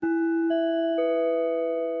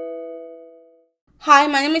Hi,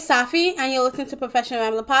 my name is Safi, and you're listening to Professional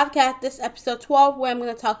Rambler Podcast. This is episode 12, where I'm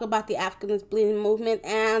going to talk about the African Bleeding movement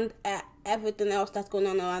and everything else that's going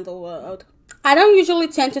on around the world. I don't usually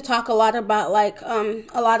tend to talk a lot about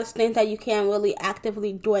a lot of things that you can't really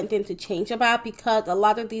actively do anything to change about, because a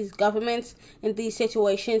lot of these governments in these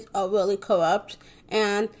situations are really corrupt,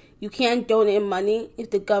 and you can't donate money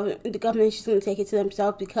if the government is just going to take it to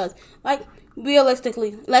themselves. Because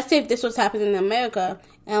realistically, let's say if this was happening in America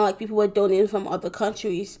and people were donating from other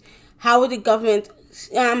countries, how would the government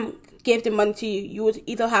give the money to you? You would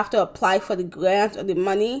either have to apply for the grant or the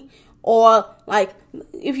money, or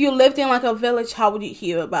if you lived in a village, how would you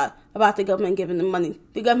hear about the government giving the money?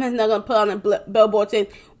 The government's not gonna put on a billboard saying,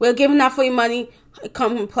 "We're giving out free money,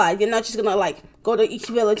 come apply." They're not just gonna go to each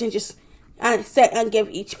village and just and give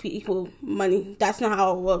each people money. That's not how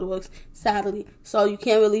our world works, sadly. So you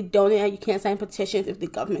can't really donate, you can't sign petitions if the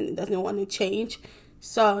government doesn't want to change.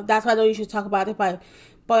 So that's why I don't usually talk about it, but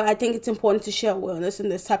I think it's important to share awareness in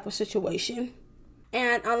this type of situation.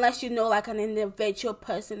 And unless you know an individual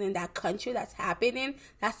person in that country that's happening,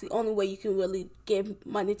 that's the only way you can really give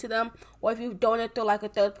money to them. Or if you donate through a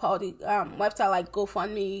third party website like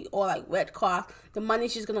GoFundMe or Red Cross, the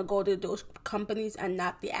money's just gonna go to those companies and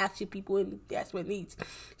not the actual people in desperate needs.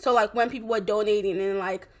 So when people were donating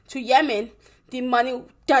to Yemen, the money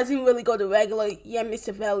doesn't really go to regular Yemen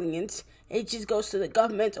civilians. It just goes to the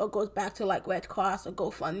government or goes back to Red Cross or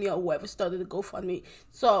GoFundMe or whoever started the GoFundMe.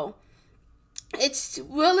 So it's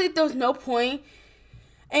really, there's no point,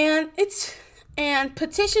 and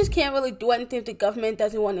petitions can't really do anything if the government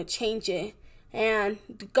doesn't want to change it. And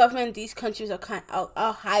the government in these countries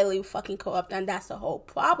are highly fucking corrupt, and that's the whole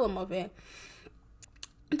problem of it.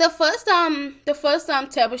 The first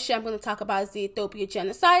terrible shit I'm going to talk about is the Ethiopia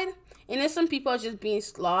genocide. Innocent people are just being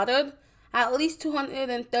slaughtered. At least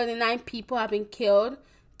 239 people have been killed.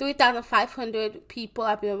 3,500 people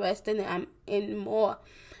have been arrested in more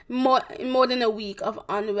than a week of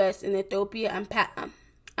unrest in Ethiopia,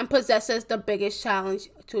 and possesses the biggest challenge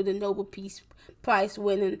to the Nobel Peace Prize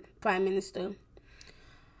winning Prime Minister.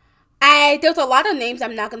 There's a lot of names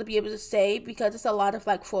I'm not going to be able to say because it's a lot of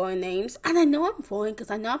foreign names. And I know I'm foreign because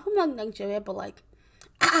I know I'm from Nigeria, but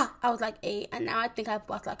I was 8, and now I think I've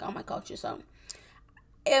lost all my culture. So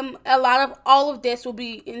a lot of all of this will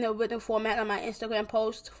be in a written format on my Instagram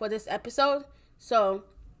post for this episode. So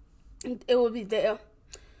it will be there.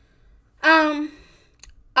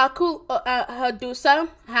 Akul Hadusa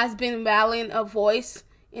has been rallying a voice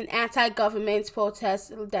in anti-government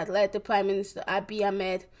protests that led to Prime Minister Abiy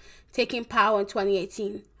Ahmed taking power in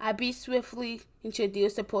 2018. Abiy swiftly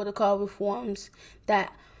introduced the protocol reforms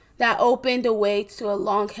that opened the way to a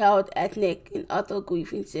long-held ethnic and other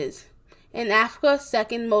grievances. In Africa's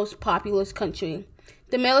second most populous country,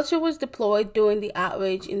 the military was deployed during the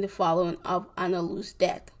outrage in the following of Analu's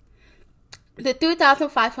death. The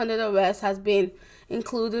 3,500 arrests has been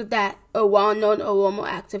included that a well-known Oromo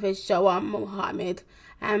activist, Jawar Mohammed,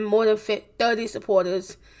 and more than 30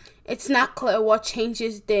 supporters. It's not clear what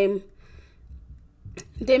changes they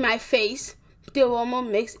might face. The Oromo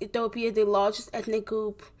makes Ethiopia the largest ethnic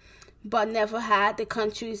group, but never had the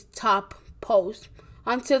country's top post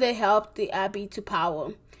until they helped the Abiy to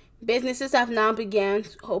power. Businesses have now begun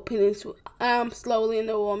opening slowly in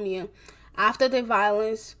Oromia after the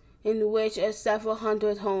violence in which several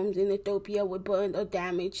hundred homes in Ethiopia were burned or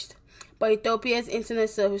damaged. But Ethiopia's internet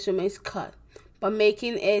service remains cut, but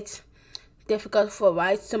making it difficult for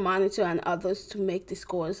rights to monitor and others to make the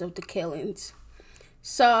scores of the killings.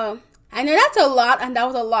 So I know that's a lot, and that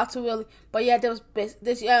was a lot to really. But yeah, there was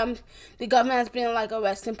the government has been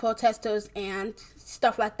arresting protesters and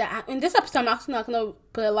stuff like that. In this episode, I'm also not gonna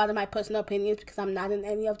put a lot of my personal opinions because I'm not in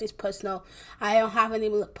any of this personal. I don't have any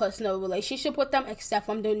personal relationship with them except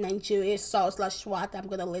from the Nigeria SARS/SWAT that I'm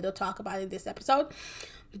gonna later talk about in this episode.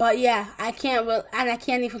 But yeah, I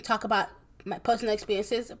can't even talk about my personal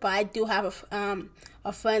experiences, but I do have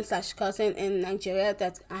a friend/cousin in Nigeria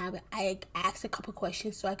that I asked a couple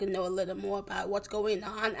questions so I can know a little more about what's going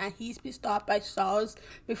on, and he's been stopped by SARS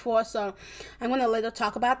before, so I'm gonna later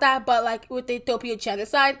talk about that. But with the Ethiopia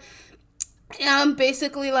genocide,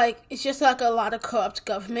 basically it's just a lot of corrupt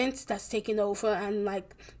governments that's taking over, and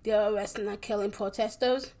they're arresting and killing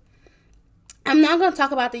protesters. I'm not going to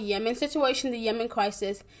talk about the Yemen situation, the Yemen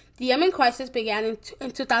crisis. The Yemen crisis began in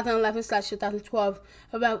 2011/2012,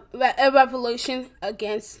 a revolution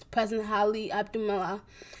against President Ali Abdullah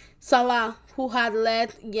Saleh, who had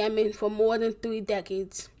led Yemen for more than 3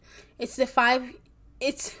 decades. It's 5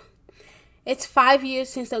 years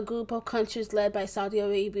since a group of countries led by Saudi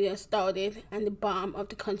Arabia started and the bomb of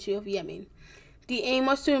the country of Yemen. The aim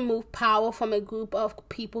was to remove power from a group of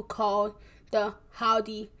people called the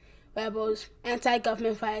Houthi rebels,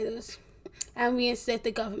 anti-government fighters, and reinstate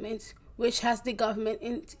the government, which has the government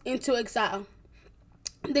into exile.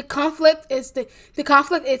 The conflict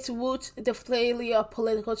its roots the failure of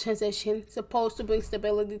political transition supposed to bring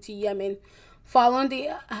stability to Yemen, following the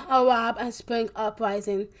Arab and Spring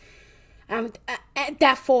uprising, and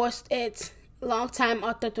that forced its longtime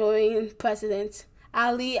authoritarian president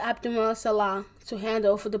Ali Abdullah Saleh to hand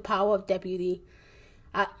over the power of deputy.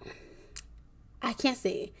 I can't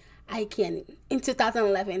say it. I can't. In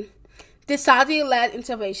 2011. The Saudi-led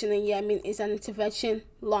intervention in Yemen is an intervention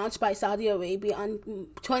launched by Saudi Arabia on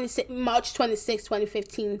March 26,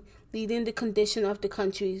 2015, leading the condition of the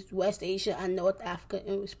countries West Asia and North Africa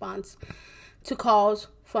in response to calls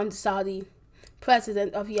from the Saudi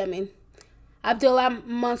president of Yemen, Abdullah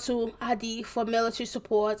Mansur Hadi, for military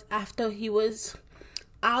support after he was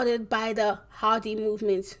outed by the Houthi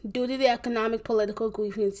movement due to the economic political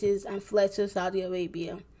grievances and fled to Saudi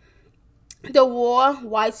Arabia. The war,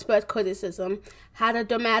 widespread criticism, had a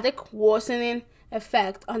dramatic worsening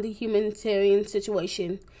effect on the humanitarian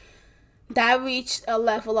situation that reached a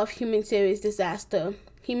level of humanitarian disaster,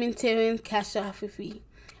 humanitarian catastrophe,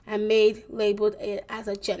 and labeled it as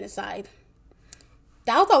a genocide.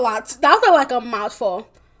 That was a lot. That was like a mouthful,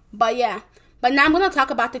 but yeah. But now I'm gonna talk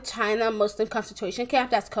about the China Muslim concentration camp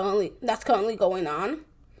that's currently going on.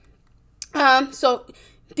 So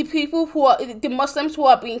the Muslims who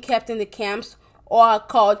are being kept in the camps are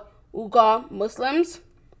called Uyghur Muslims.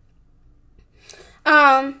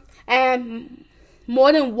 And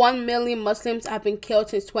more than 1 million Muslims have been killed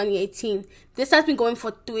since 2018. This has been going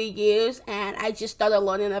for 3 years, and I just started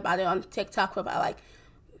learning about it on TikTok for about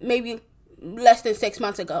maybe less than 6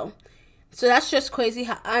 months ago. So that's just crazy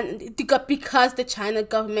because the China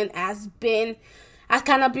government has kind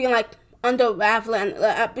of been unraveling.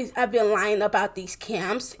 I've been lying about these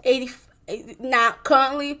camps.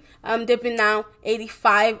 Currently, there've been now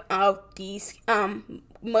 85 of these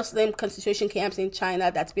Muslim concentration camps in China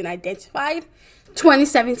that's been identified.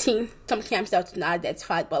 2017, some camps that's not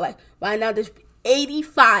identified, but right now there's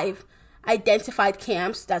 85 identified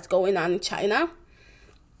camps that's going on in China.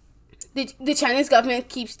 The Chinese government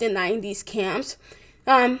keeps denying these camps.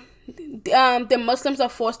 The Muslims are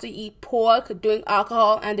forced to eat pork, drink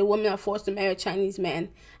alcohol, and the women are forced to marry Chinese men,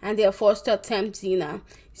 and they are forced to attempt zina.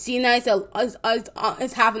 Zina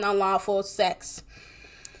is having unlawful sex,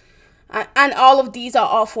 and all of these are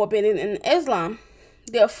all forbidden in Islam.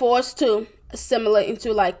 They are forced to assimilate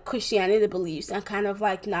into Christianity beliefs and kind of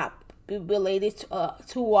not be related to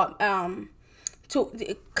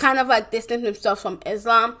kind of distance themselves from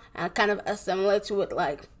Islam and kind of assimilate to it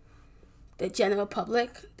the general public.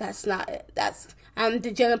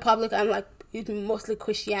 The general public and is mostly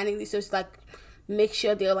Christianity, so it's make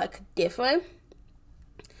sure they're different.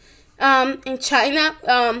 In China,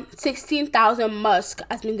 16,000 mosques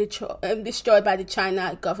has been destroyed by the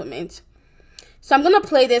China government. So I'm gonna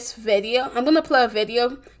play this video. I'm gonna play a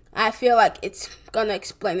video. I feel like it's gonna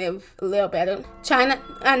explain it a little better. China,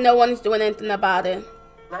 and no one is doing anything about it.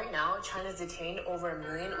 Right now, China's detained over 1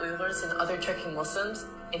 million Uyghurs and other Turkic Muslims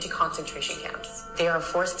into concentration camps. They are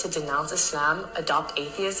forced to denounce Islam, adopt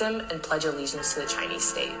atheism, and pledge allegiance to the Chinese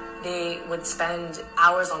state. They would spend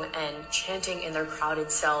hours on end chanting in their crowded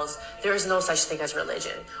cells, "There is no such thing as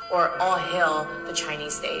religion," or "All hail the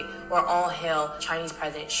Chinese state," or "All hail Chinese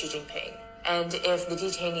President Xi Jinping." And if the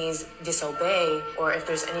detainees disobey, or if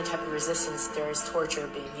there's any type of resistance, there is torture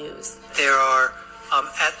being used. There are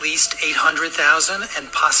at least 800,000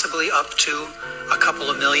 and possibly up to a couple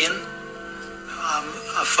of million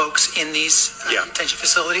folks in these detention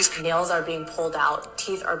facilities. Nails are being pulled out,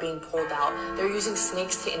 teeth are being pulled out. They're using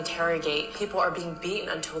snakes to interrogate. People are being beaten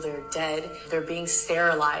until they're dead. They're being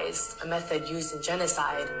sterilized, a method used in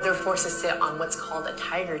genocide. They're forced to sit on what's called a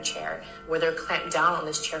tiger chair, where they're clamped down on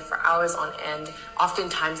this chair for hours on end,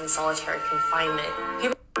 oftentimes in solitary confinement.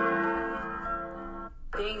 People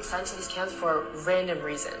being sent to these camps for random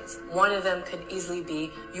reasons. One of them could easily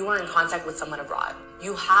be you are in contact with someone abroad.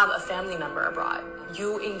 You have a family member abroad.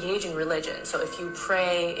 You engage in religion. So if you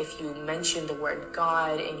pray, if you mention the word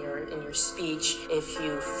God in your speech, if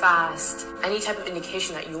you fast, any type of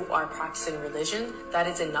indication that you are practicing religion, that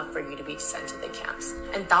is enough for you to be sent to the camps.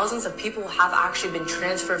 And thousands of people have actually been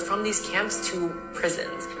transferred from these camps to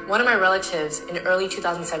prisons. One of my relatives in early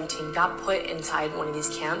 2017 got put inside one of these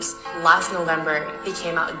camps. Last November, he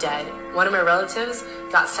came out dead. One of my relatives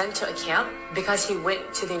got sent to a camp because he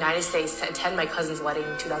went to the United States to attend my cousin's wedding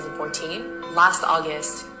in 2014. Last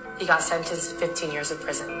August, he got sentenced to 15 years of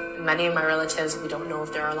prison. Many of my relatives, we don't know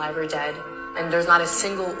if they're alive or dead. And there's not a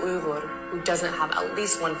single Uyghur who doesn't have at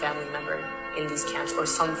least one family member in these camps or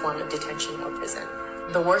some form of detention or prison.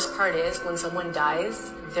 The worst part is when someone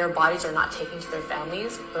dies, their bodies are not taken to their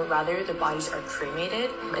families, but rather their bodies are cremated.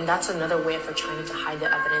 And that's another way for China to hide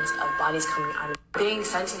the evidence of bodies coming out of being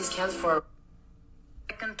sent to these camps for.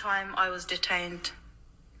 Second time I was detained,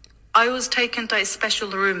 I was taken to a special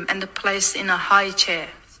room and placed in a high chair.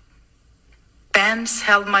 Bands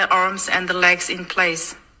held my arms and the legs in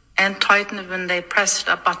place and tightened when they pressed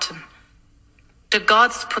a button. The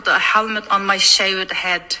guards put a helmet on my shaved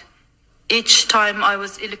head. Each time I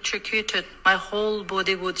was electrocuted, my whole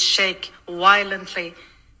body would shake violently,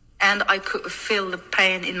 and I could feel the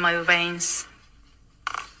pain in my veins.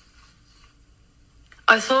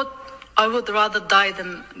 I thought I would rather die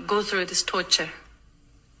than go through this torture.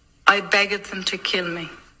 I begged them to kill me.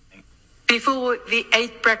 Before we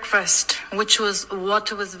ate breakfast, which was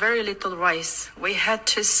water with very little rice, we had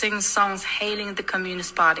to sing songs hailing the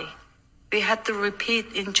Communist Party. We had to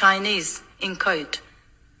repeat in Chinese, in code,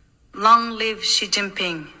 "Long live Xi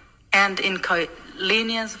Jinping," and in code,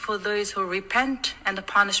 "Lenience for those who repent and the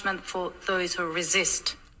punishment for those who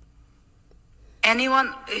resist."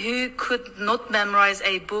 Anyone who could not memorize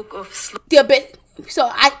a book of So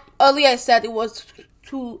I earlier said it was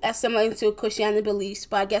too assimilating to Christianity beliefs,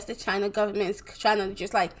 but I guess the China government is trying to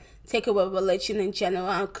just like take away religion in general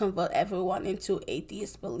and convert everyone into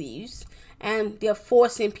atheist beliefs. And they're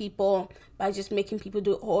forcing people by just making people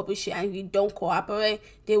do horrible shit. And if you don't cooperate,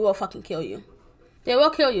 they will fucking kill you. They will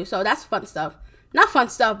kill you. So that's fun stuff. Not fun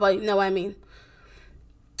stuff, but you know what I mean.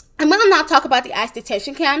 I'm gonna now talk about the ICE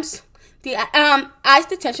detention camps. The ICE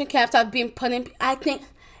detention camps have been put in. I think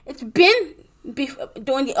it's been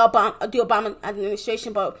during the Obama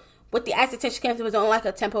administration, but with the ICE detention camps, it was only like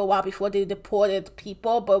a temporary while before they deported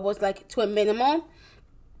people, but it was like to a minimum.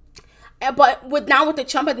 But with the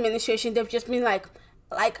Trump administration, they've just been like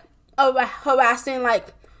harassing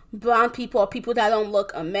like brown people or people that don't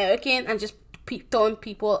look American, and just throwing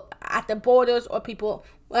people at the borders or people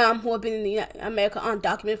who have been in America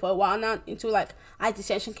undocumented for a while now into like ICE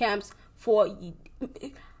detention camps for.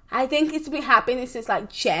 I think it's been happening since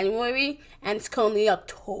like January, and it's currently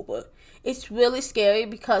October. It's really scary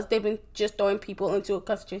because they've been just throwing people into a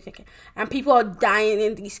concentration camp, and people are dying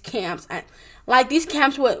in these camps. And like these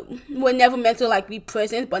camps were never meant to like be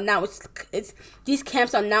prisons, but now it's these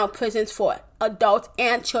camps are now prisons for adults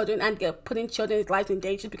and children, and they're putting children's lives in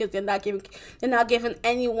danger because they're not giving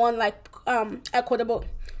anyone like equitable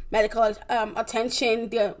medical attention.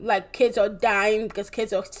 They're like, kids are dying because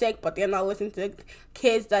kids are sick, but they're not listening to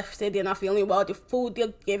kids that say they're not feeling well. The food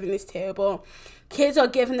they're giving is terrible. Kids are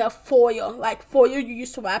given a foil. Like foil, you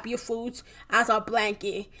used to wrap your foods as a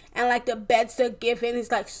blanket, and like the beds they're given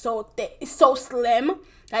is like so thick, it's so slim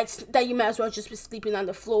that you might as well just be sleeping on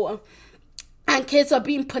the floor. And kids are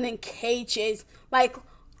being put in cages, like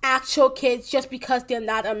actual kids, just because they're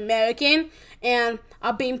not American, and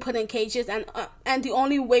are being put in cages. And the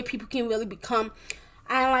only way people can really become,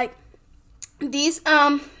 and like these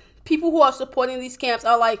people who are supporting these camps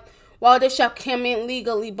are like, well, they shall come in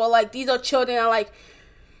legally, but like these are children, and like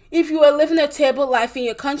if you are living a terrible life in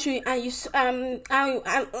your country and you and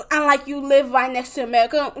like you live right next to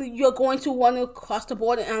America, you're going to want to cross the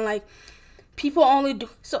border, and like people only do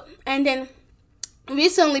so. And then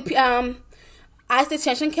recently, ICE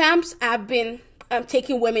detention camps have been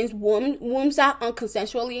taking women's wombs out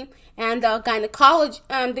unconsensually, and the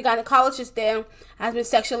gynecologist there has been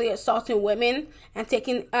sexually assaulting women and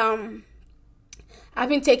taking I've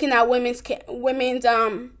been taking out women's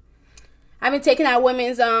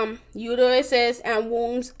uteruses and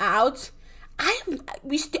wombs out.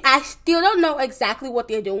 I still don't know exactly what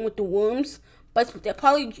they're doing with the wombs, but they're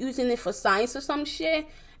probably using it for science or some shit,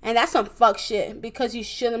 and that's some fuck shit because you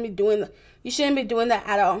shouldn't be doing that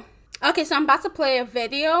at all. Okay, so I'm about to play a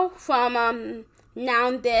video from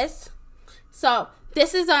Now This. So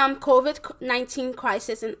this is COVID-19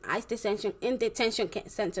 crisis in ICE detention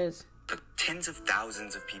centers. Tens of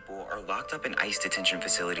thousands of people are locked up in ICE detention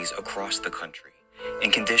facilities across the country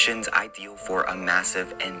in conditions ideal for a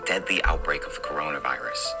massive and deadly outbreak of the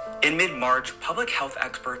coronavirus. In mid-March, public health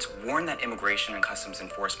experts warned that Immigration and Customs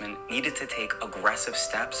Enforcement needed to take aggressive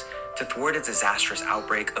steps to thwart a disastrous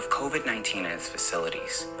outbreak of COVID-19 in its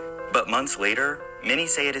facilities. But months later, many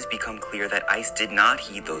say it has become clear that ICE did not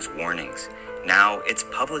heed those warnings. Now, its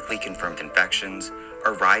publicly confirmed infections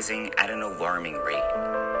are rising at an alarming rate.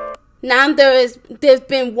 Now there's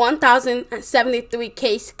been 1,073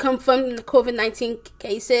 confirmed COVID-19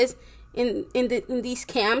 cases in these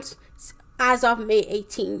camps as of May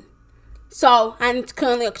 18. So, and it's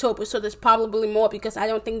currently October, so there's probably more because I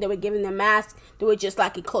don't think they were giving them masks. They were just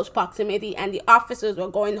like in close proximity, and the officers were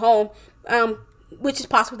going home, which is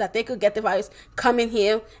possible that they could get the virus, come in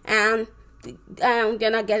here and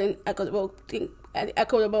they're not getting equitable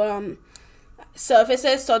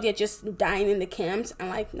services, so they're just dying in the camps, and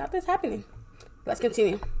like nothing's happening. Let's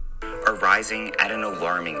continue. Are rising at an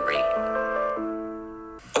alarming rate.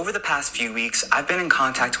 Over the past few weeks, I've been in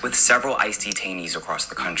contact with several ICE detainees across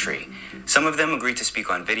the country. Some of them agreed to speak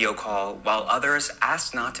on video call, while others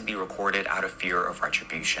asked not to be recorded out of fear of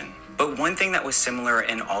retribution. But one thing that was similar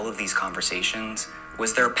in all of these conversations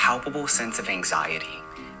was their palpable sense of anxiety,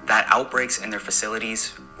 that outbreaks in their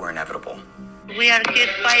facilities were inevitable. We are here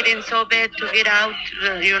fighting so bad to get out,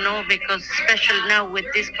 because especially now with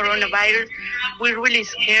this coronavirus, we're really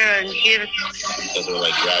scared and here. Because we're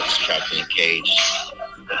like rats trapped in a cage.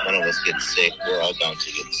 If one of us gets sick, we're all bound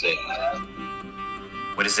to get sick.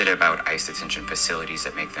 What is it about ICE detention facilities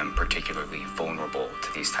that make them particularly vulnerable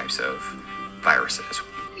to these types of viruses?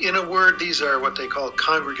 In a word, these are what they call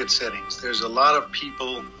congregate settings. There's a lot of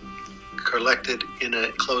people collected in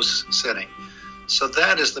a close setting. So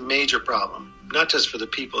that is the major problem, not just for the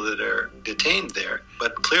people that are detained there,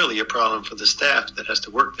 but clearly a problem for the staff that has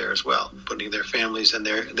to work there as well, putting their families and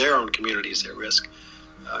their own communities at risk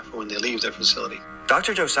for when they leave their facility.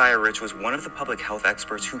 Dr. Josiah Rich was one of the public health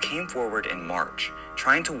experts who came forward in March,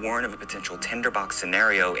 trying to warn of a potential tinderbox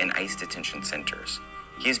scenario in ICE detention centers.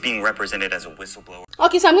 He is being represented as a whistleblower.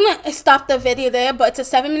 Okay, so I'm going to stop the video there, but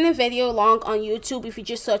it's a 7-minute video long on YouTube. If you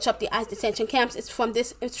just search up the ICE detention camps, it's from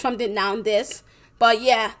the Now This. But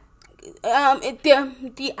yeah,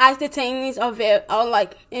 the ICE detainees are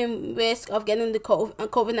like in risk of getting the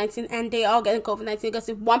COVID-19, and they are getting COVID-19 because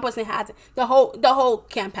if one person has it, the whole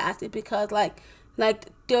camp has it, because like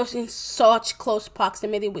they're in such close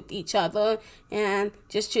proximity with each other, and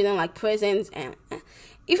just treating like prisons, and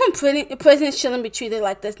even prisons shouldn't be treated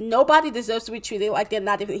like this. Nobody deserves to be treated like they're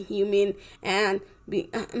not even human and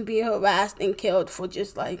be harassed and killed for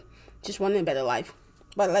just wanting a better life.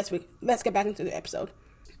 But let's get back into the episode.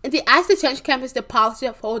 The ICE detention camp is the policy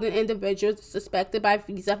of holding individuals suspected by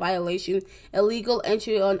visa violation, illegal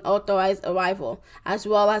entry, or unauthorized arrival, as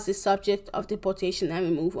well as the subject of deportation and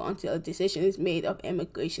removal until a decision is made of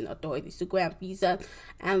immigration authorities to grant visa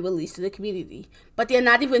and release to the community. But they're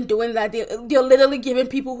not even doing that. They're literally giving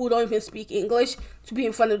people who don't even speak English to be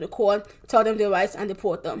in front of the court, tell them their rights, and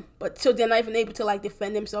deport them. But so they're not even able to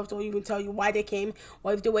defend themselves or even tell you why they came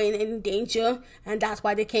or if they were in any danger, and that's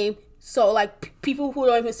why they came. So, people who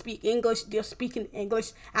don't even speak English, they're speaking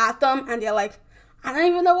English at them, and they're like, I don't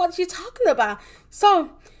even know what you're talking about. So,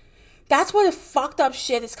 that's where the fucked up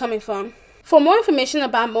shit is coming from. For more information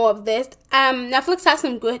about more of this, Netflix has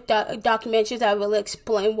some good documentaries that really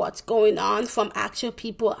explain what's going on from actual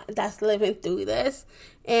people that's living through this.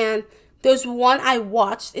 And there's one I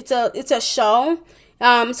watched. It's a show.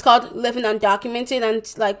 It's called Living Undocumented, and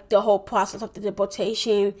it's the whole process of the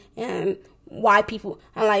deportation and why people,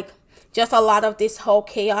 and just a lot of this whole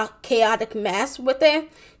chaotic mess with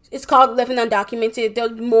it. It's called Living Undocumented.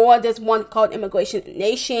 There's one called Immigration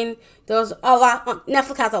Nation. There's a lot.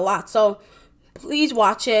 Netflix has a lot, so please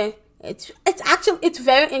watch it. It's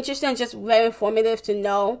very interesting, just very informative to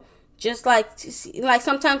know. Just to see,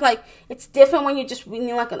 sometimes it's different when you're just reading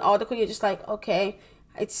an article. You're just okay,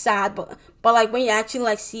 it's sad, but when you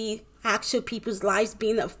actually see actual people's lives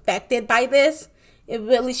being affected by this, it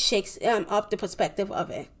really shakes up the perspective of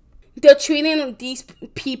it. They're treating these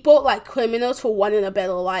people like criminals for wanting a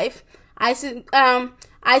better life.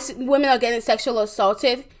 Women are getting sexually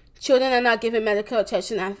assaulted. Children are not given medical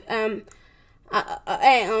attention. And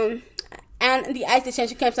the ICE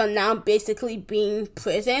detention camps are now basically being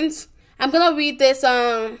prisons. I'm gonna read this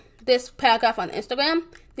paragraph on Instagram.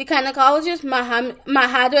 The gynecologist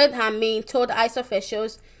Mahadir Hameen told ICE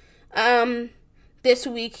officials this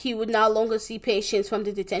week he would no longer see patients from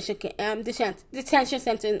the detention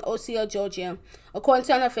center in Osceola, Georgia. According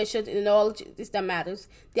to an official, in all this that matters,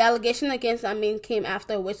 the allegation against Amin came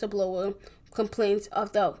after a whistleblower complaints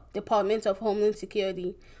of the Department of Homeland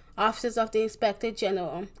Security, Offices of the Inspector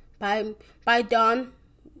General, by Dawn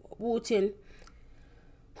Wooten,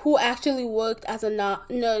 who actually worked as a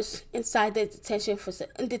nurse inside the detention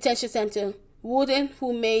center. Wooten,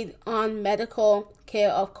 who made on medical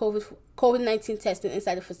care of COVID-19 testing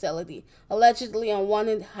inside the facility. Allegedly,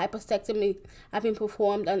 unwanted hysterectomy have been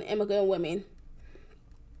performed on immigrant women.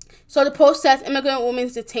 So the post says immigrant women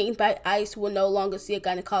detained by ICE will no longer see a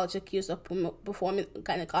gynecologist accused of performing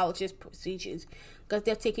gynecologist procedures because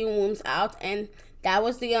they're taking wombs out, and that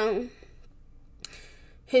was his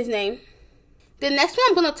name. The next one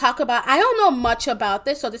I'm going to talk about, I don't know much about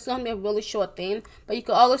this, so this is going to be a really short thing, but you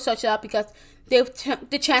can always search it up because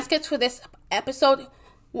the transcripts for this episode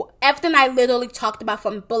everything I literally talked about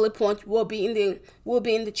from bullet points will be in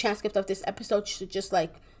the transcript of this episode. You should just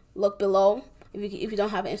like look below if you don't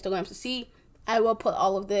have Instagram to see. I will put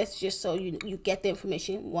all of this just so you get the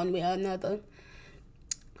information one way or another.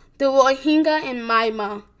 The Rohingya in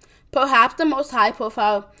Myanmar. Perhaps the most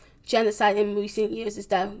high-profile genocide in recent years is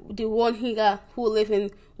that the Rohingya who live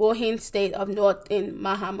in Rakhine state of north in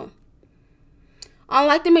Myanmar.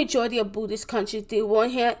 Unlike the majority of Buddhist countries, the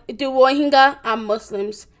Rohingya are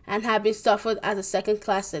Muslims and have been suffered as a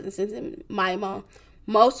second-class citizens in Myanmar.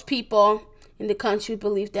 Most people in the country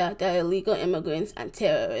believe that they're illegal immigrants and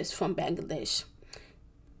terrorists from Bangladesh.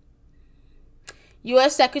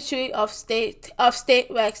 U.S. Secretary of State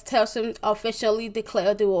Rex Tillerson officially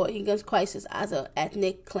declared the Rohingya crisis as an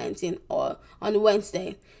ethnic cleansing on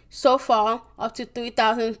Wednesday. So far, up to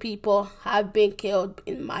 3,000 people have been killed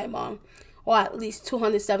in Myanmar, or at least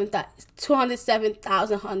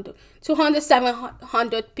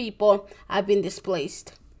 207,700 people have been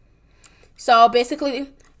displaced. So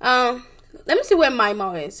basically, let me see where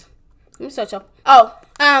Myanmar is. Let me search up.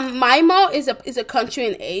 Myanmar is a country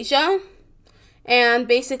in Asia. And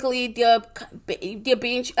basically, the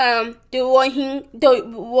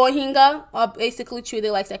Rohingya are basically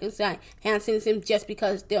treated like second-hand citizens just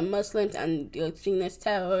because they're Muslims and they're seen as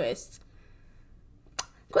terrorists.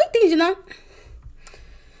 Great things, you know.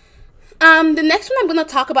 The next one I'm going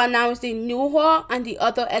to talk about now is the Nuer and the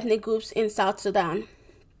other ethnic groups in South Sudan.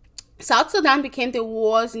 South Sudan became the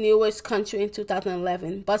world's newest country in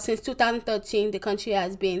 2011, but since 2013, the country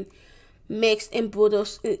has been mixed in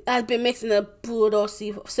a brutal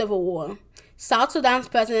civil war. South Sudan's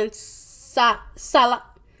President Salva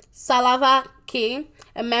Kiir,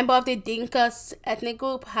 a member of the Dinka ethnic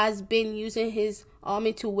group, has been using his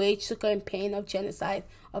army to wage a campaign of genocide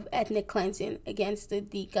of ethnic cleansing against the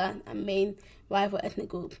Dinka, a main rival ethnic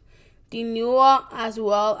group. The Nuer, as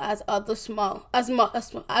well as other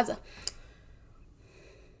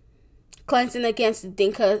cleansing against the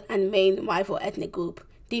Dinka and main rival ethnic group.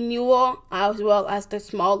 The Nuer, as well as the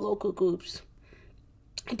small local groups.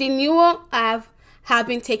 The Nuer have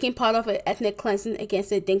been taking part of an ethnic cleansing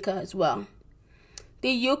against the Dinka as well.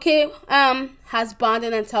 The UK has banned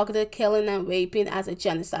and targeted killing and raping as a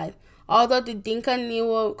genocide, although the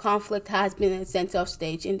Dinka-Nuer conflict has been a center of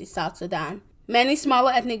stage in the South Sudan. Many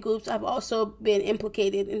smaller ethnic groups have also been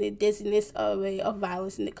implicated in the dizziness array of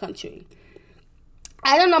violence in the country.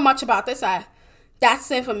 I don't know much about this. That's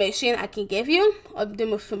the information I can give you, or the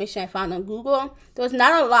information I found on Google. There's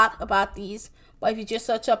not a lot about these, but if you just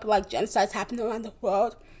search up like genocides happening around the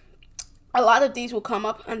world, a lot of these will come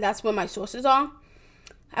up, and that's where my sources are.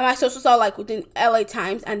 And my sources are like within LA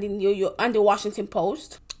Times and the New York and the Washington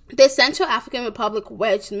Post. The Central African Republic,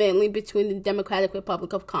 wedged mainly between the Democratic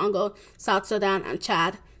Republic of Congo, South Sudan, and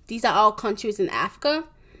Chad, these are all countries in Africa,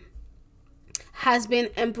 has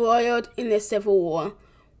been embroiled in a civil war.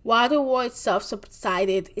 While the war itself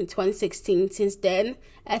subsided in 2016, since then,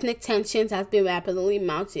 ethnic tensions have been rapidly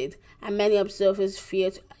mounted, and many observers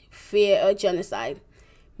fear a genocide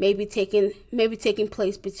may be taking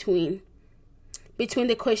place between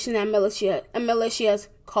the Christian and militias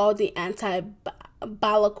called the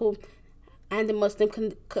Anti-Balaka and the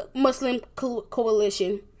Muslim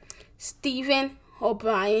Coalition. Stephen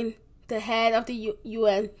O'Brien, the head of the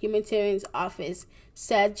UN Humanitarian Office,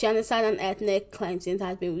 said genocide and ethnic cleansing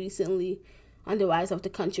has been recently on the rise of the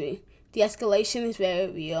country. The escalation is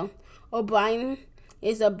very real. O'Brien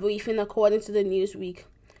is a briefing according to the Newsweek.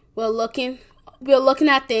 We're looking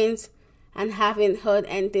at things and haven't heard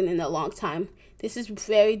anything in a long time. This is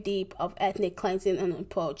very deep of ethnic cleansing and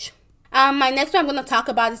approach. My next one I'm going to talk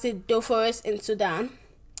about is the Darfur in Sudan.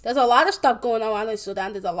 There's a lot of stuff going on in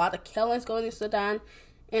Sudan. There's a lot of killings going on in Sudan,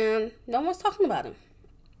 and no one's talking about it.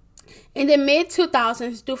 In the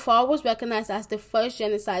mid-2000s, Darfur was recognized as the first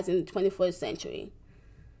genocide in the 21st century.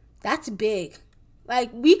 That's big.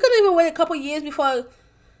 Like, we couldn't even wait a couple years before I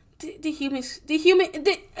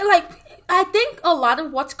think a lot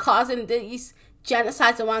of what's causing these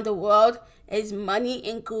genocides around the world is money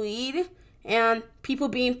and greed and people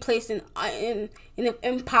being placed in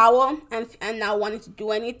power and not wanting to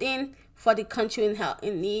do anything for the country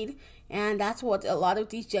in need. And that's what a lot of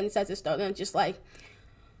these genocides are starting, just like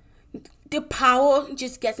the power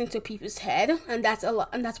just gets into people's head, and that's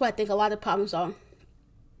why I think a lot of problems are.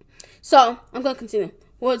 So I'm going to continue.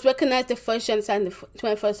 Was recognized the first genocide in the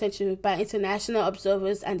 21st century by international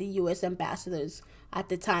observers and the U.S. ambassadors at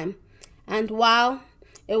the time. And while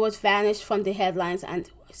it was vanished from the headlines, and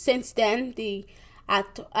since then the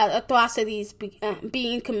atrocities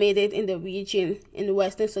being committed in the region in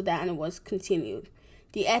Western Sudan was continued.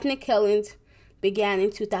 The ethnic killings began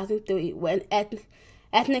in 2003 when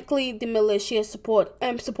ethnically the militia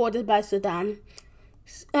supported by Sudan's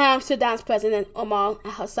President Omar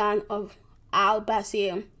Hassan of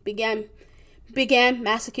al-Bashir began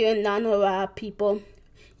massacring non-Arab people.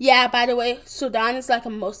 Yeah, by the way, Sudan is like a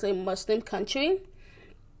mostly Muslim country.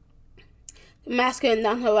 Massacring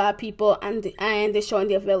non-Arab people and destroying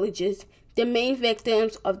their villages. The main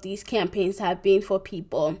victims of these campaigns have been for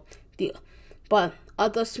people, but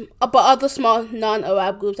other small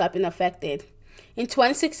non-Arab groups have been affected. In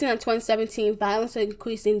 2016 and 2017, violence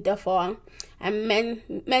increased in Darfur, and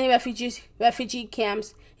many refugee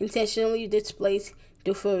camps intentionally displaced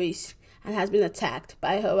Darfuris and has been attacked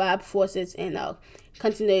by Arab forces in a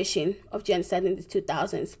continuation of genocide in the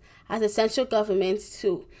 2000s. As the central government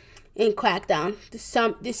in crackdown,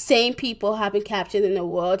 the same people have been captured in the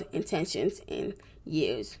world intentions in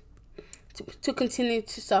years to continue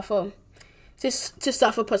to suffer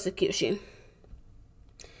persecution.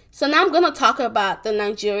 So now I'm gonna talk about the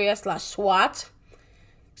Nigeria/SWAT.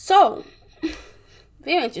 So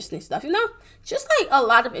very interesting stuff, just like a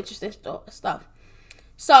lot of interesting stuff.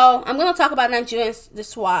 So I'm gonna talk about the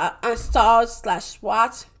SWAT and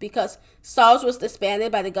SARS/SWAT, because SARS was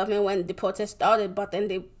disbanded by the government when the protest started, but then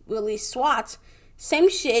they released SWAT. Same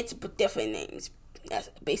shit, but different names,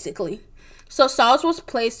 basically. So SARS was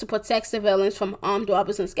placed to protect civilians from armed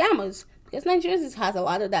robbers and scammers, because Nigeria has a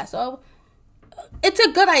lot of that. So it's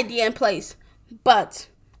a good idea in place, but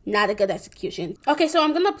not a good execution. Okay, so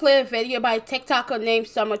I'm gonna play a video by a TikToker named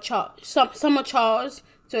Summer Charles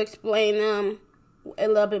to explain a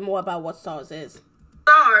little bit more about what SARS is.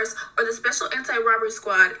 SARS, or the Special Anti-Robbery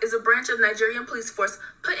Squad, is a branch of Nigerian police force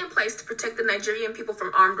put in place to protect the Nigerian people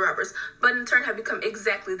from armed robbers, but in turn have become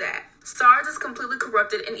exactly that. SARS is completely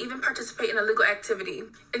corrupted and even participate in illegal activity.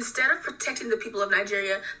 Instead of protecting the people of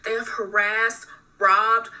Nigeria, they have harassed,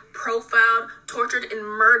 robbed, profiled, tortured, and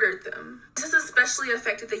murdered them. This has especially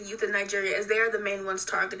affected the youth in Nigeria, as they are the main ones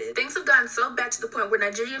targeted. Things have gotten so bad to the point where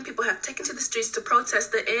Nigerian people have taken to the streets to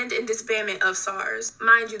protest the end and disbandment of SARS.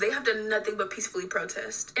 Mind you, they have done nothing but peacefully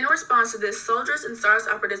protest. In response to this, soldiers and SARS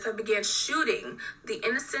operatives have began shooting the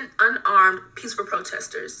innocent, unarmed, peaceful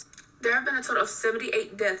protesters. There have been a total of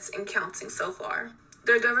 78 deaths and counting so far.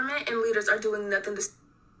 Their government and leaders are doing nothing to...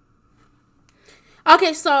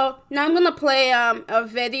 Okay, so now I'm gonna play a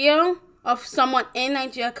video of someone in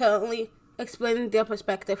Nigeria currently explaining their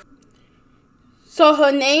perspective. So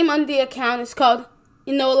her name on the account is called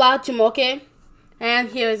Inola Jumoke, and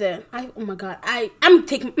here is it. Oh my god, I'm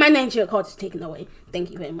taking my Nigeria card is taken away.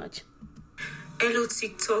 Thank you very much. Hello,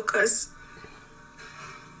 TikTokers.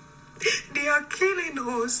 They are killing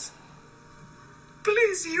us.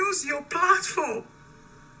 Please use your platform.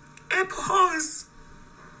 Help us.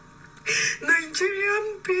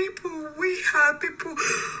 Nigerian people, we are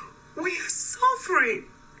suffering,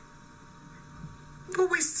 but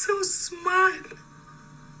we still smile.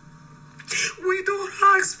 We don't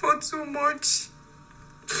ask for too much.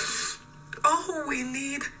 All we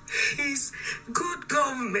need is good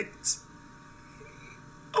government.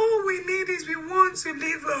 All we need is we want to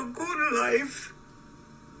live a good life.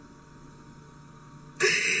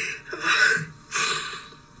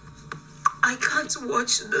 I can't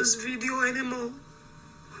watch this video anymore.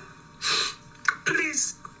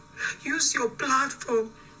 Please, use your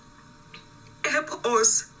platform. Help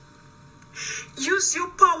us. Use your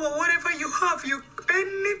power, whatever you have,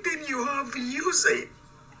 anything you have, use it.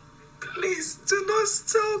 Please, do not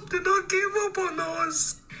stop. Do not give up on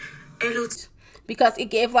us. Because it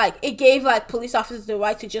gave police officers the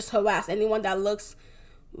right to just harass anyone that looks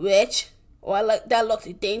rich or that looks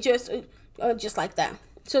dangerous or just like that.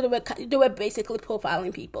 So they were basically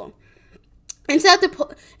profiling people. Instead,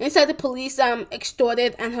 the police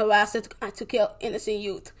extorted and harassed to kill innocent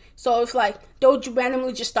youth. So it's like they'll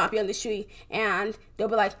randomly just stop you on the street and they'll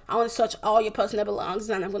be like, I want to search all your personal belongings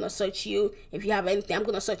and I'm going to search you. If you have anything, I'm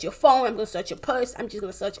going to search your phone, I'm going to search your purse, I'm just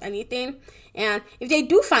going to search anything. And if they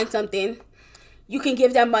do find something, you can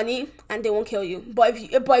give them money and they won't kill you. But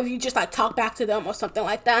if you just like talk back to them or something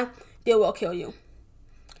like that, they will kill you.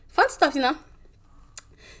 Fun stuff,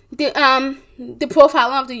 The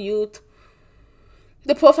profiling of the youth.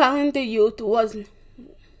 The profiling the youth was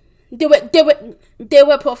they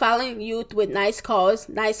were profiling youth with nice cars,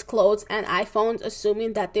 nice clothes, and iPhones,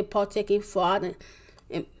 assuming that they're partaking in fraud.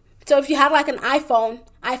 And so if you have like an iPhone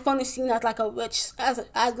is seen as like a rich, as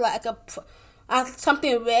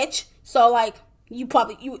something rich. So like you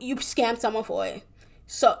scammed someone for it.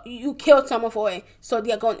 So you killed someone for it. So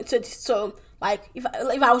they're going to like if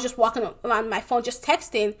I was just walking around my phone just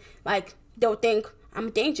texting, like they'll think I'm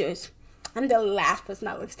dangerous. I'm the last person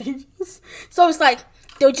that looks dangerous. So it's like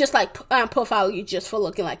they'll just like profile you just for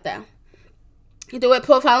looking like that. they were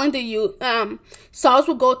profiling the youth. SARS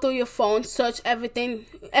will go through your phone, search everything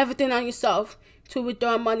on yourself to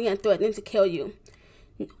withdraw money and threaten to kill you.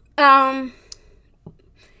 SARS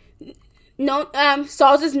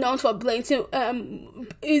is known for blatant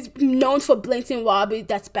robbery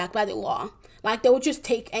that's backed by the law. Like, they will just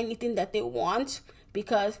take anything that they want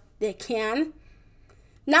because they can.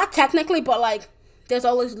 Not technically, but like, there's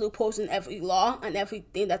always loopholes in every law and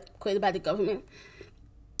everything that's created by the government.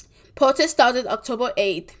 Protest started October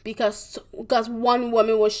 8th because one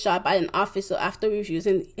woman was shot by an officer after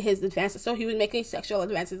refusing his advances. So he was making sexual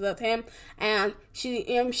advances of him, and she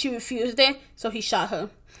refused it, so he shot her.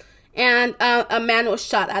 And a man was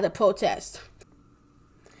shot at a protest.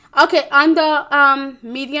 Okay, on the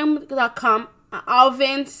medium.com,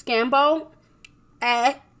 Alvin Scambo,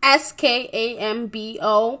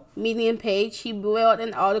 SKAMBO Medium page, he wrote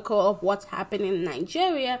an article of what's happening in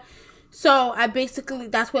Nigeria. So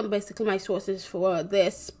that's where basically my sources for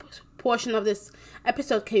this portion of this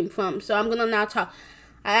episode came from. So I'm gonna now talk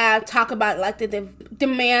about like the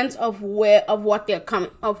demands of what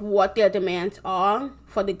their demands are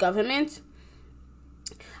for the government.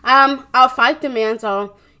 Our 5 demands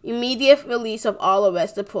are: immediate release of all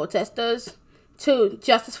arrested protesters; 2,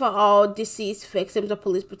 justice for all deceased victims of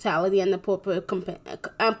police brutality and appropriate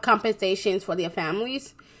compensations for their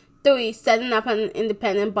families; 3, setting up an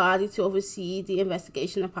independent body to oversee the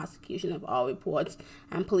investigation and prosecution of all reports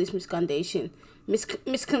and police misconduct in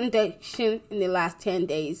the last 10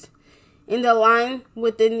 days. In the line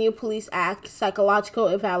with the new Police Act, psychological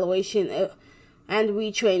evaluation and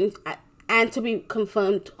retraining, and to be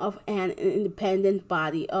confirmed of an independent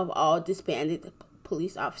body of all disbanded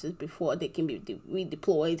police officers before they can be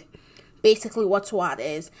redeployed. Basically what SWAT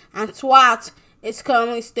is. And SWAT is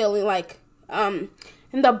currently still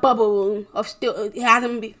in the bubble room of it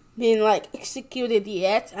hasn't been executed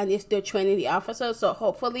yet, and they're still training the officers. So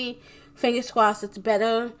hopefully, fingers crossed, it's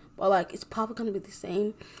better, but it's probably gonna be the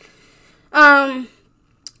same. And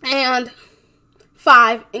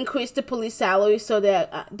 5, increase the police salary so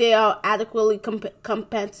that they are adequately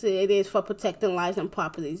compensated for protecting lives and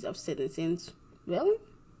properties of citizens. Really?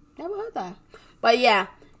 Never heard that. But yeah.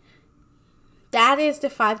 That is the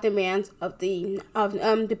 5 demands of the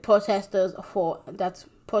protesters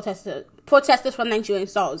protesters for Nigerian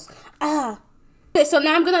SARS. Okay, so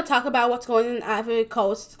now I'm gonna talk about what's going on in Ivory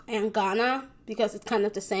Coast and Ghana because it's kind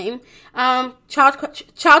of the same.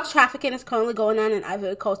 Child trafficking is currently going on in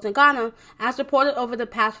Ivory Coast and Ghana. As reported over the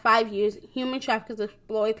past 5 years, human traffickers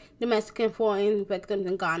exploit domestic and foreign victims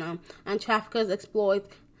in Ghana, and traffickers exploit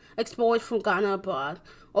from Ghana abroad.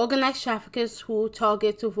 Organized traffickers who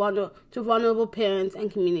target to vulnerable parents and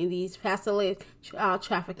communities facilitate child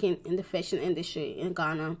trafficking in the fashion industry in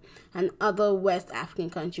Ghana and other West African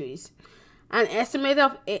countries. An estimate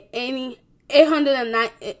of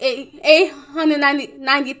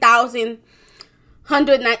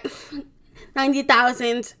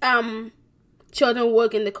 190,000 children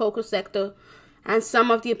work in the cocoa sector, and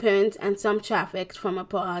some of the parents and some trafficked from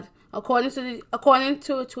abroad. According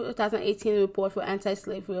to a 2018 report for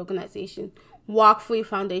anti-slavery organization Walk Free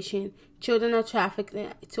Foundation, children are trafficked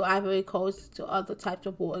to Ivory Coast to other types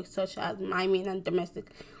of work such as miming and domestic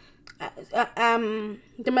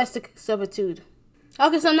servitude.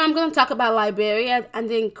 Okay, so now I'm going to talk about Liberia and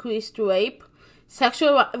the increased rape.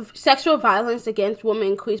 Sexual violence against women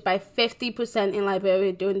increased by 50% in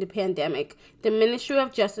Liberia during the pandemic. The Ministry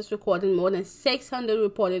of Justice recorded more than 600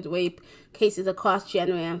 reported rape cases across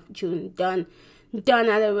January and June, done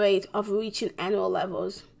at a rate of reaching annual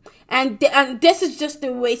levels. And this is just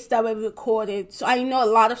the rates that were recorded. So I know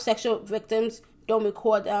a lot of sexual victims don't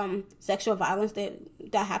record sexual violence that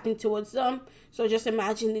happened towards them. So just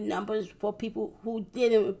imagine the numbers for people who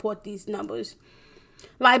didn't report these numbers.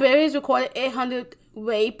 Liberia has recorded 800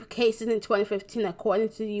 rape cases in 2015, according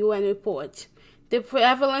to the UN report. The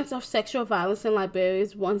prevalence of sexual violence in Liberia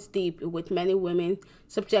is once deep, with many women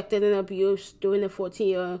subjected and abused during the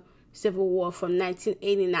 14-year civil war from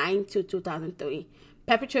 1989 to 2003.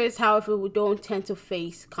 Perpetrators, however, don't tend to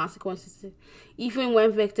face consequences, even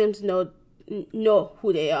when victims know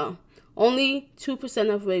who they are. Only 2%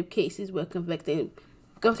 of rape cases were convicted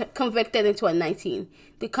in 2019.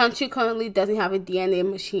 The country currently doesn't have a DNA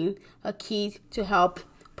machine, a key to help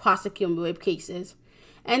prosecute rape cases.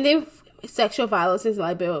 Ending sexual violence in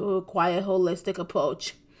Liberia will require a holistic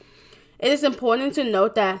approach. It is important to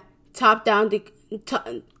note that top-down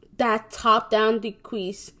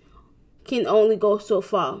decrease can only go so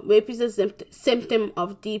far. Rape is a symptom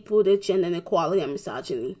of deep-rooted gender inequality and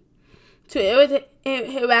misogyny. To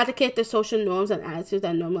eradicate the social norms and attitudes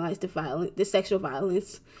that normalize the sexual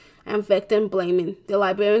violence and victim blaming. The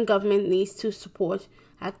Liberian government needs to support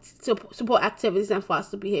activities and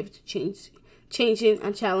foster behavior to changing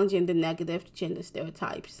and challenging the negative gender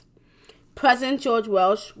stereotypes. President George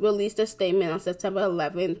Welsh released a statement on September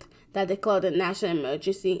 11th that declared a national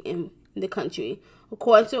emergency in the country.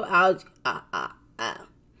 According to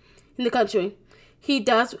in the country, he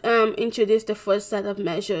does introduce the first set of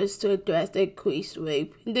measures to address the increased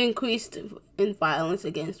in violence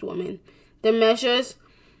against women. The measures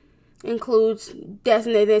includes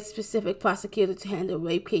designated specific prosecutors to handle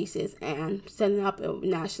rape cases and setting up a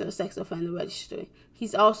national sex offender registry.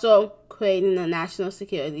 He's also creating a national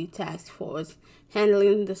security task force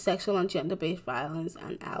handling the sexual and gender-based violence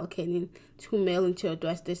and allocating $2 million to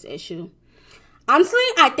address this issue. Honestly,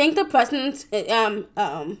 I think the president's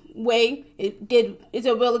way is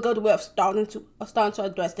a really good way of starting to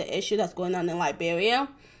address the issue that's going on in Liberia.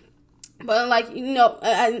 But in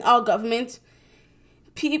our government,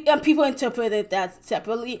 people interpreted that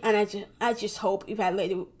separately, and I just hope if I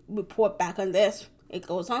later report back on this, it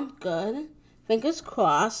goes on good. Fingers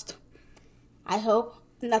crossed. I hope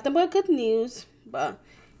nothing but good news. But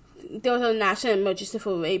there was a national emergency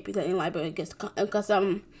for rape in Liberia because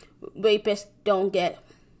rapists don't get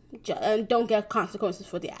consequences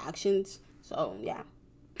for their actions. So yeah.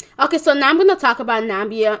 Okay, so now I'm gonna talk about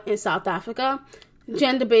Namibia in South Africa,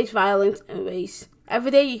 gender-based violence and race.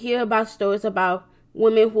 Every day you hear about stories about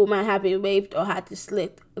women who might have been raped or had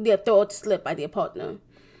their throats slit by their partner.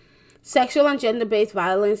 Sexual and gender-based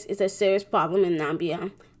violence is a serious problem in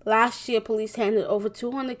Namibia. Last year, police handled over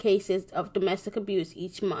 200 cases of domestic abuse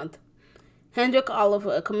each month. Hendrik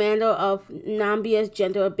Oliver, a commander of Namibia's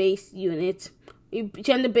gender-based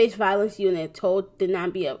violence unit, told the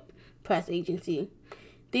Namibia press agency,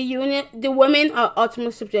 the women are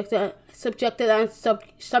ultimately subjected and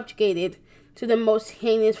subjugated to the most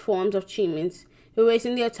heinous forms of treatments,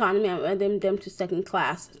 erasing their autonomy and rendering them to second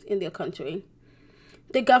class in their country.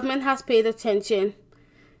 The government has paid attention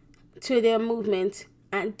to their movement,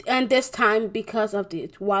 and this time because of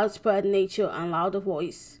its widespread nature and louder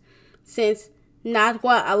voice. Since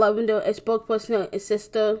Nadwa Alawindo, a spokesperson of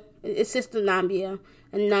Assista Namibia,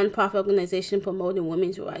 a non-profit organization promoting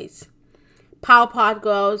women's rights. Power Pod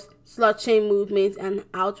Girls, Slut Shame Movements, and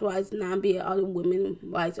Outrise Namibia are the women's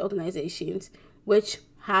rights organizations which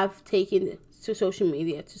have taken to social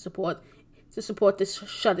media to support this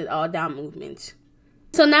Shut It All Down movement.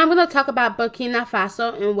 So now I'm going to talk about Burkina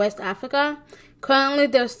Faso in West Africa. Currently,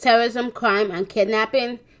 there's terrorism, crime, and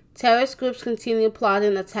kidnapping. Terrorist groups continue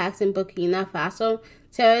plotting attacks in Burkina Faso.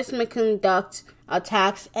 Terrorists may conduct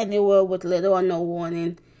attacks anywhere with little or no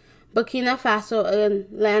warning. Burkina Faso, a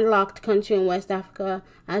landlocked country in West Africa,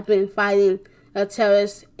 has been fighting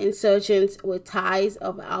terrorist insurgents with ties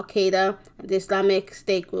of Al-Qaeda and the Islamic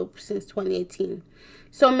State group since 2018.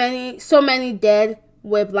 So many dead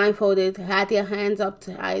were blindfolded, had their hands up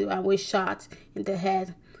to hide, and were shot in the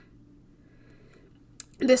head.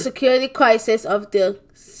 The security crisis of the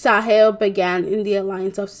Sahel began in the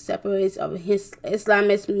alliance of separatists of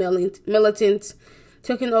Islamist militants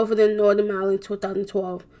taking over the northern Mali in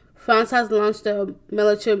 2012. France has launched a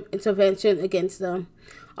military intervention against them.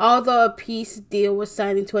 Although a peace deal was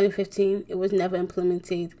signed in 2015, it was never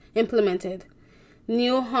implemented.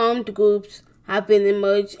 New armed groups have been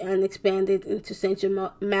emerged and expanded into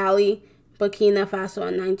central Mali, Burkina Faso,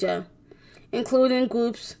 and Niger, including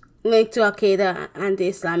groups linked to Al-Qaeda and the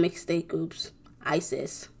Islamic State groups,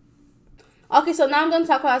 ISIS. Okay, so now I'm going to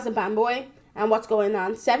talk about Zimbabwe and what's going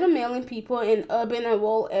on. 7 million people in urban and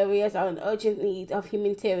rural areas are in urgent need of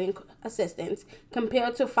humanitarian assistance,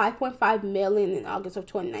 compared to 5.5 million in August of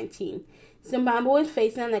 2019. Zimbabwe is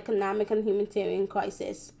facing an economic and humanitarian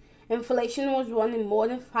crisis. Inflation was running more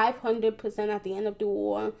than 500% at the end of the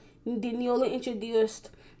war. The newly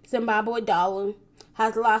introduced Zimbabwe dollar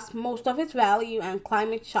has lost most of its value, and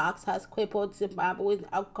climate shocks has crippled Zimbabwe's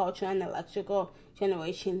agriculture and electrical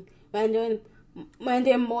generation, rendering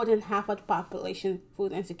more than half of the population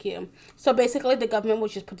food insecure. So basically, the government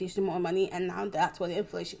was just producing more money, and now that's where the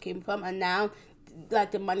inflation came from. And now,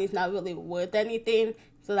 the money is not really worth anything.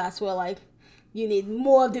 So that's where you need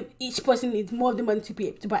more of each person needs more of the money to be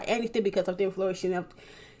able to buy anything because of the inflation.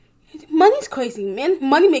 Money's crazy, man.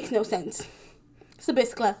 Money makes no sense. So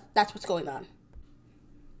basically, that's what's going on.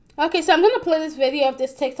 Okay, so I'm going to play this video of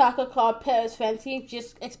this TikToker called Paris Fancy,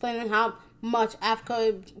 just explaining how much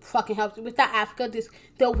Africa fucking helps. Without Africa,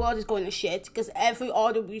 the world is going to shit, because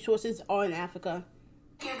all the resources are in Africa.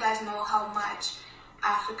 You guys know how much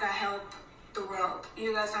Africa helped the world.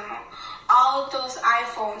 You guys don't know. All of those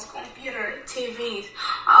iPhones, computer, TVs,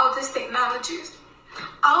 all of these technologies,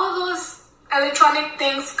 all of those Electronic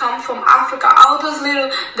things come from Africa. All those little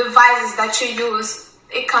devices that you use,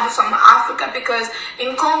 it comes from Africa, because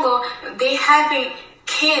in Congo, they having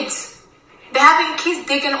kids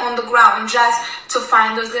digging on the ground just to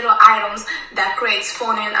find those little items that creates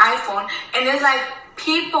phone and iPhone. And it's like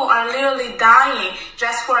people are literally dying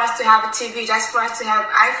just for us to have a TV, just for us to have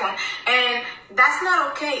iPhone. And that's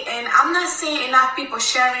not okay. And I'm not seeing enough people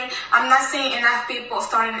sharing. I'm not seeing enough people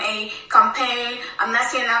starting a campaign. I'm not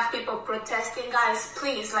seeing enough people protesting. Guys,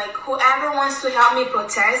 please, like, whoever wants to help me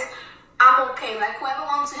protest, I'm okay. Like, whoever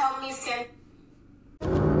wants to help me send